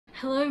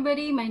Hello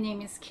everybody, my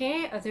name is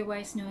Kay,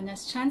 otherwise known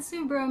as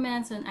CHANSOO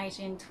Bromance on IG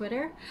and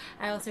Twitter.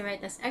 I also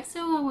write as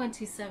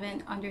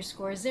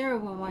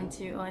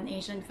EXO1127_0112 on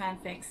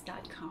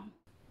AsianFanfics.com.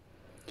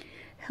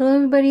 Hello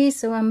everybody,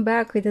 so I'm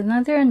back with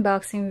another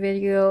unboxing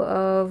video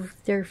of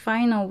their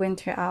final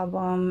winter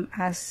album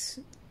as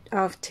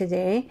of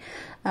today.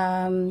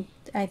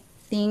 I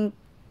think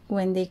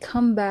when they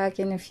come back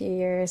in a few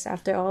years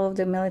after all of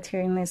the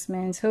military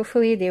enlistments,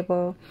 hopefully they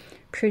will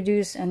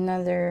produce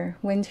another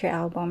winter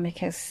album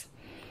because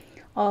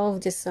all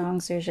of the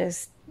songs are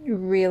just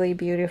really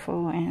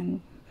beautiful. And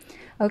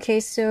okay,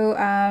 so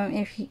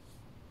if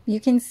you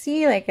can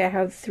see, like, I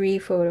have 3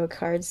 photo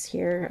cards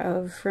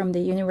here from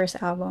the Universe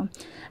album.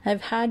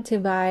 I've had to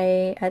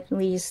buy at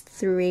least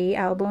 3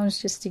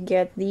 albums just to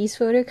get these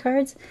photo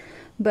cards,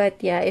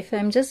 but yeah, if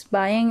I'm just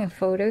buying a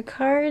photo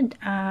card,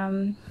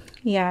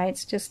 yeah,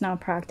 it's just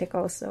not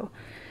practical, so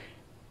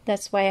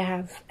that's why I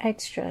have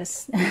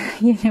extras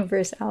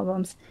Universe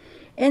albums.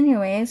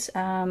 Anyways,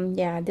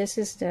 yeah, this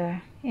is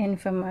the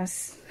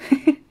infamous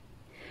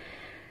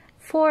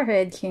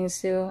forehead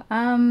Kyungsoo.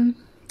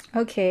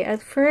 Okay,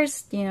 at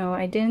first,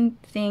 I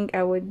didn't think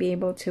I would be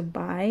able to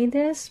buy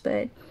this,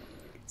 but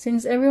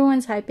since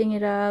everyone's hyping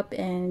it up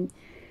and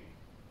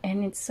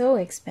it's so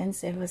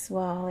expensive as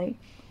well, like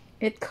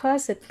it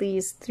costs at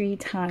least 3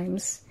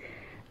 times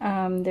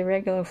the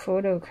regular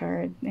photo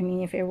card. I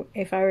mean,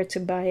 if I were to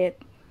buy it,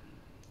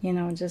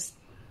 just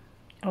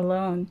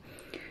alone.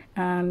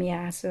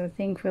 Yeah, so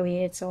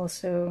thankfully it's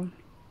also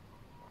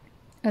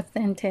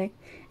authentic.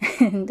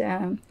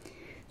 And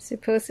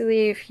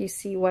supposedly if you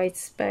see white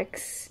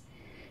specks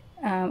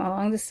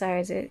along the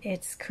sides,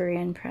 it's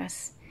Korean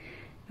press.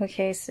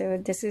 Okay, so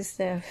this is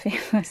the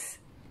famous,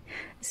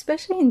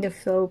 especially in the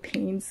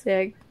Philippines,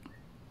 like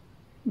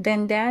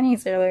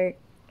dandanis are like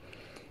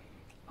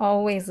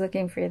always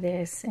looking for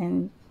this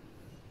and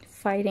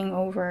fighting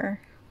over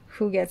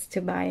who gets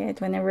to buy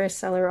it whenever a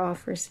seller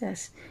offers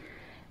this.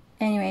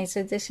 Anyway,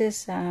 so this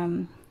is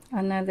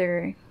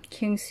another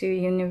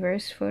Kyungsoo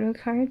Universe photo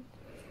card.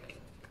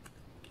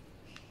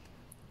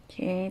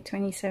 Okay,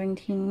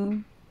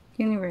 2017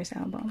 Universe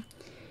album.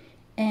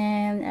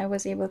 And I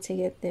was able to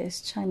get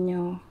this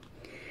Chanyo,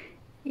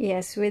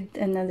 yes, with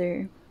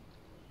another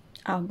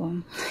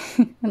album,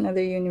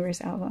 another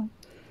Universe album.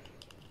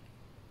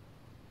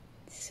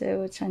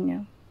 So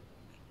Chanyo.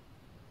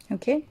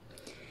 Okay.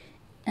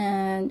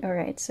 And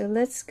alright, so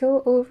let's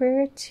go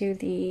over to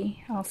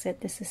I'll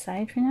set this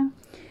aside for now.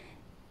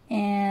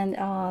 And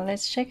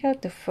let's check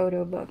out the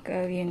photo book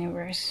of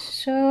Universe.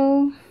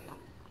 So,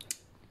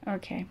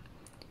 okay.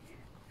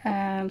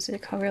 So the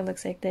cover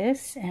looks like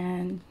this,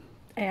 and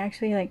I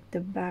actually like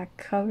the back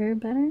cover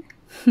better.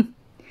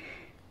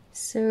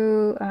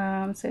 So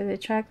the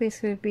track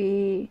list would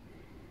be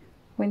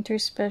Winter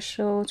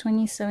Special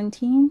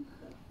 2017,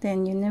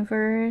 then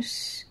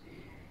Universe.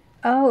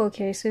 Oh,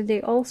 okay, so they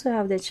also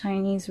have the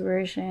Chinese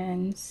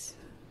versions,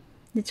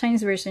 the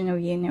Chinese version of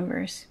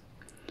Universe.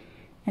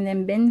 And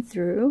then Been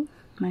Through,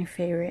 my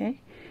favorite,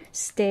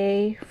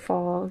 Stay,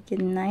 Fall,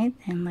 Good Night,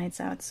 and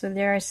Lights Out. So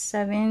there are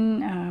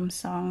 7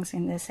 songs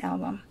in this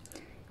album.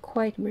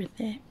 Quite worth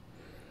it.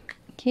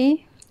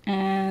 Okay,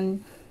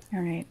 and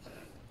alright.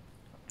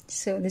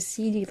 So the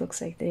CD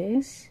looks like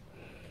this.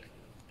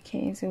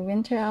 Okay, so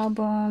Winter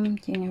Album,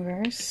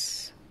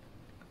 Universe.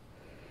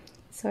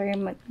 Sorry,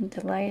 but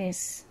the light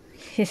is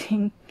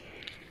hitting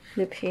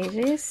the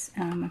pages.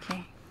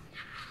 Okay.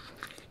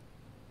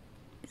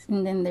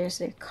 And then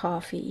there's a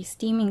coffee,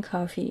 steaming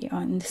coffee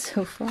on the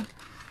sofa,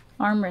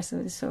 armrest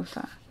of the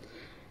sofa.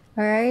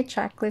 Alright,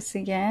 track list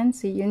again.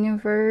 So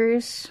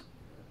Universe,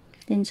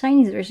 then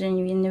Chinese version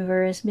of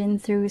Universe, Been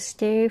Through,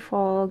 Stay,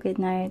 Fall, Good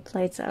Night,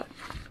 Lights Out.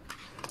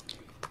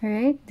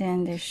 Alright,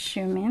 then there's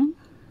Shumin,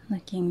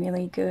 looking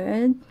really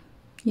good.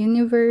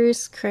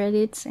 Universe,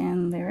 credits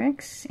and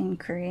lyrics in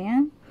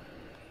Korean.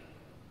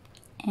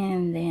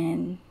 And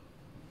then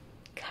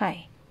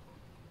Kai,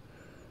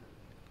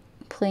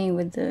 playing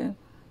with the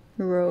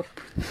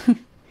rope.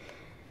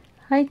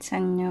 Hi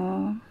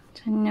Chanyo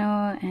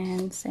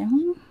and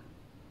Sehun.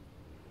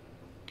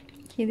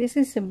 Okay, this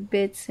is a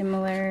bit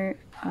similar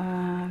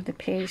the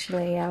page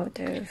layout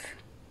of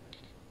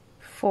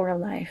For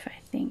Life, I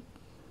think,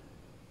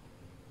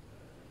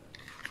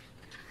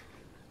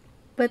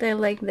 but I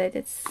like that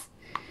it's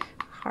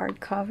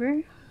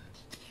hardcover.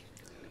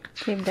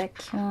 Okay,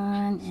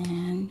 Baekhyun,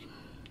 and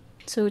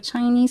so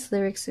Chinese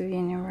lyrics of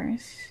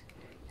Universe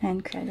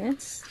and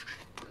credits.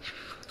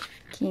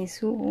 Okay,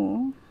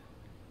 so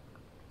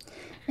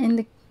and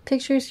the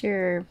pictures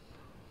here are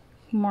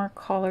more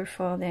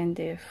colorful than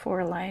the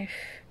For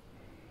Life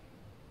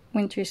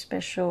Winter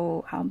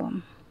Special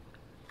album.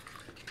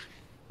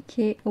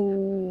 Okay,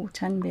 oh,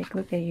 Chanbik,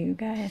 look at you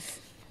guys.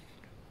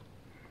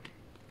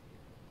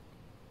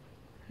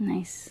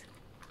 Nice.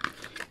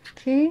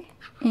 Okay,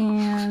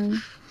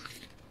 and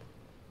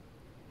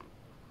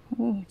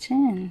oh,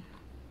 Chen.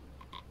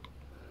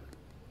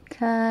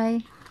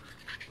 Kai.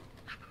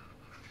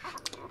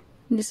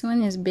 This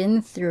one has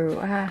Been Through.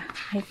 I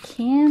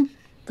can't,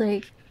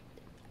 like,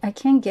 I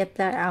can't get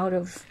that out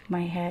of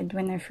my head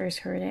when I first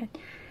heard it.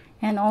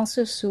 And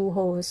also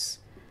Suho's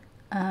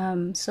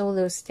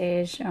solo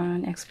stage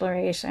on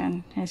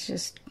Exploration. It's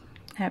just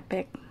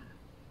epic.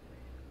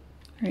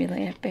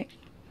 Really epic.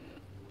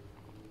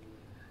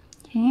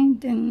 Okay,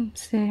 then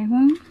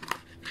second.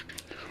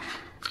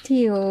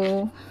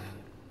 Teo.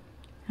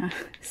 Ah,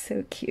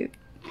 so cute.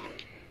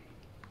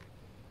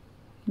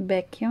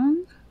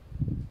 Baekhyun.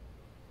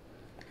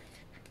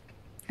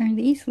 Are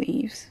these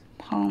leaves?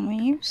 Palm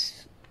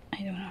leaves?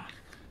 I don't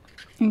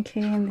know.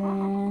 Okay, and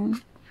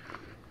then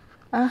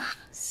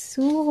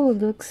Suho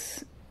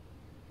looks,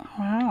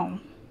 wow,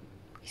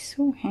 he's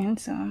so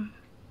handsome.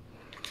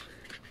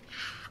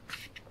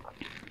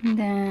 And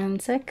then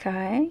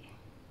Sakai.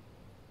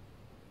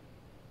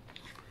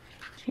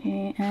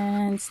 Okay,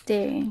 and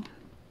Stay.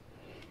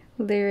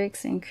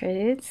 Lyrics and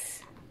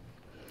credits.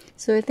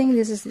 So I think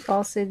this is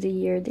also the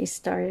year they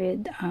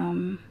started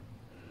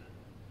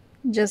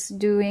just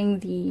doing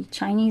the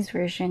Chinese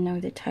version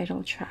of the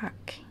title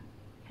track,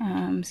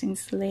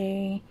 since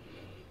Lay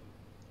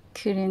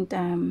couldn't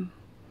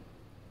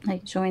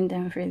like join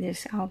them for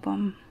this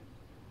album.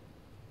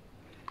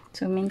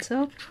 So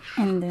Minseok,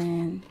 and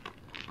then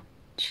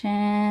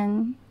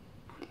Chen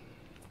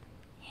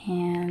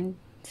and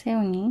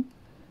Seoni.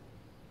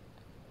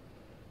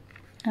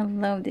 I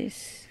love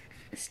this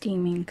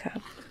steaming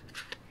cup.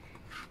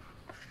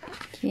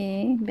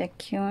 Okay,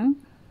 Baekhyun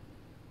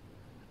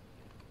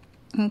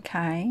and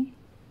Kai,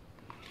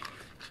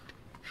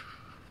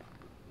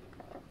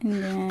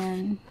 and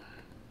then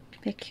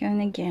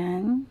Baekhyun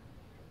again,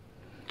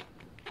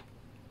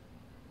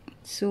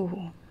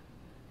 Suho.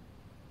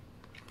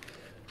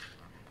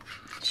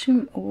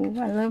 Oh,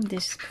 I love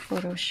this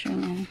photo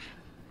shoot.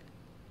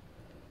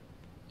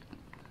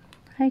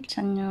 Hi,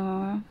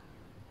 Chanyeol.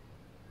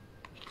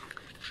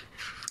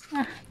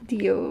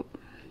 Dio.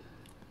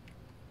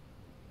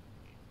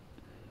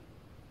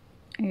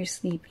 Are you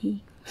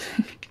sleepy?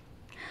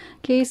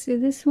 Okay, so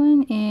this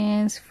one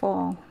is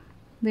Fall.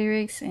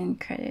 Lyrics and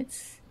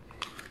credits.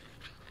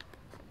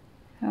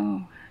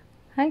 Oh,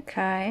 hi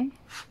Kai.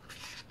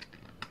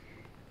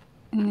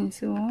 And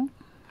so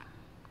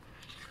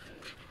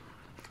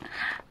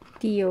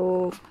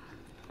Dio.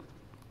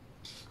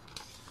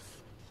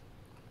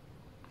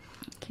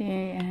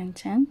 Okay, and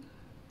Chen.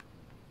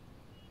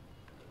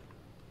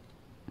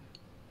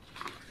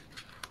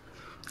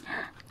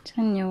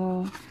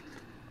 Chanyeol.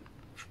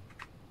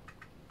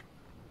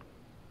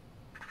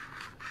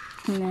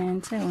 And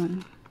then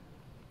Sewon.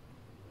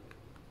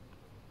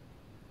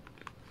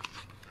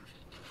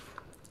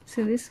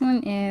 So this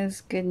one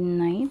is Good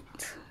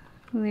Night.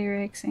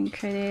 Lyrics and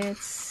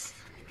credits.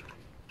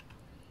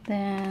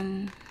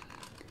 Then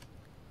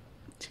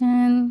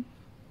Chen.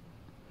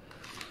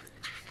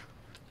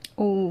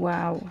 Oh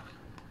wow,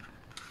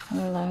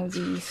 I love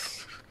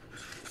these.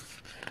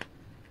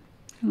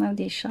 I love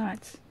these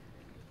shots.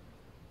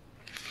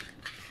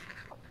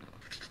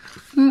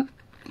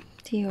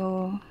 Teo,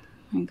 oh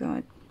my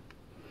god,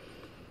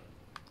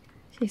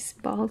 his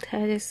bald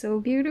head is so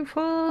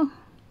beautiful.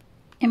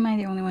 Am I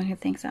the only one who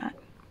thinks that?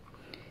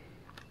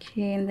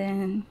 Okay, and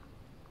then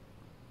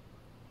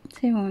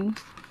Seon.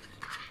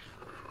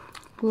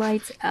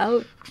 Lights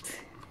Out.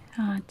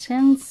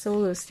 Chen's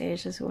solo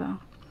stage as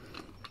well.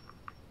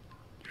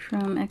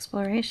 From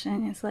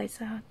Exploration is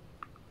Lights Out.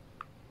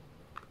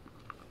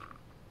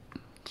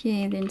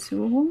 Okay, then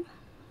Suho.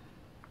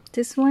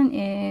 This one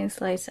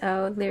is Lights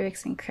Out,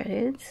 lyrics and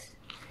credits.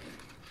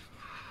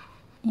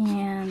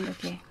 And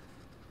okay.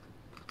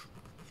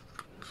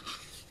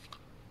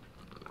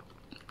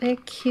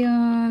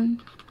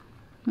 Baekhyun,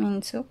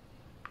 Minseok.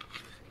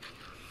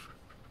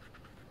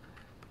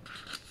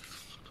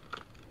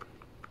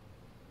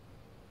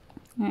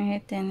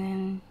 Alright, and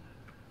then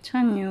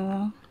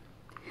Chanyeol.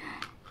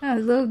 I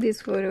love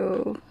this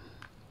photo.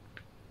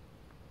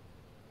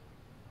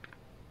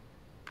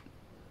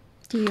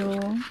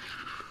 Dio.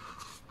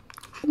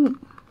 Ooh.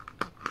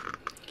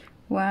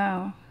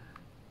 Wow.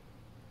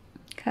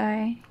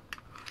 Kai.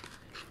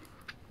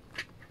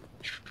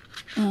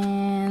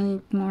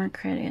 And more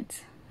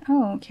credits.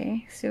 Oh,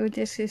 okay. So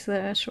this is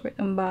the short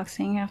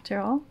unboxing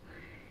after all.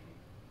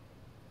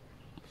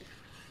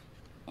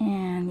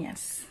 And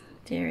yes,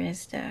 there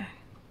is the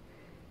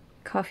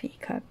coffee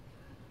cup.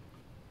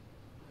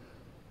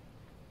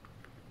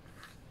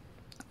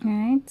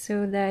 Alright,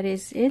 so that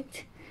is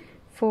it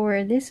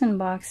for this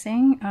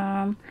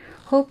unboxing.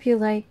 Hope you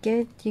like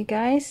it, you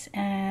guys,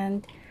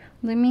 and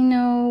let me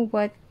know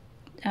what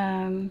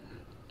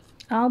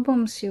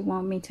albums you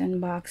want me to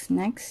unbox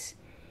next,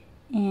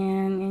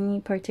 and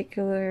any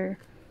particular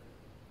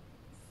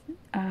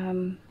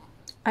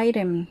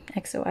item,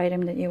 EXO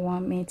item that you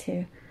want me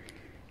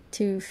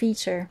to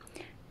feature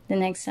the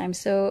next time.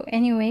 So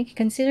anyway,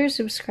 consider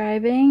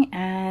subscribing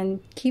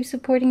and keep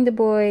supporting the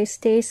boys.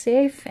 Stay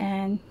safe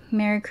and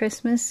Merry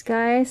Christmas,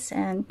 guys,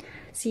 and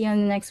see you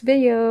on the next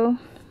video.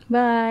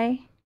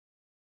 Bye.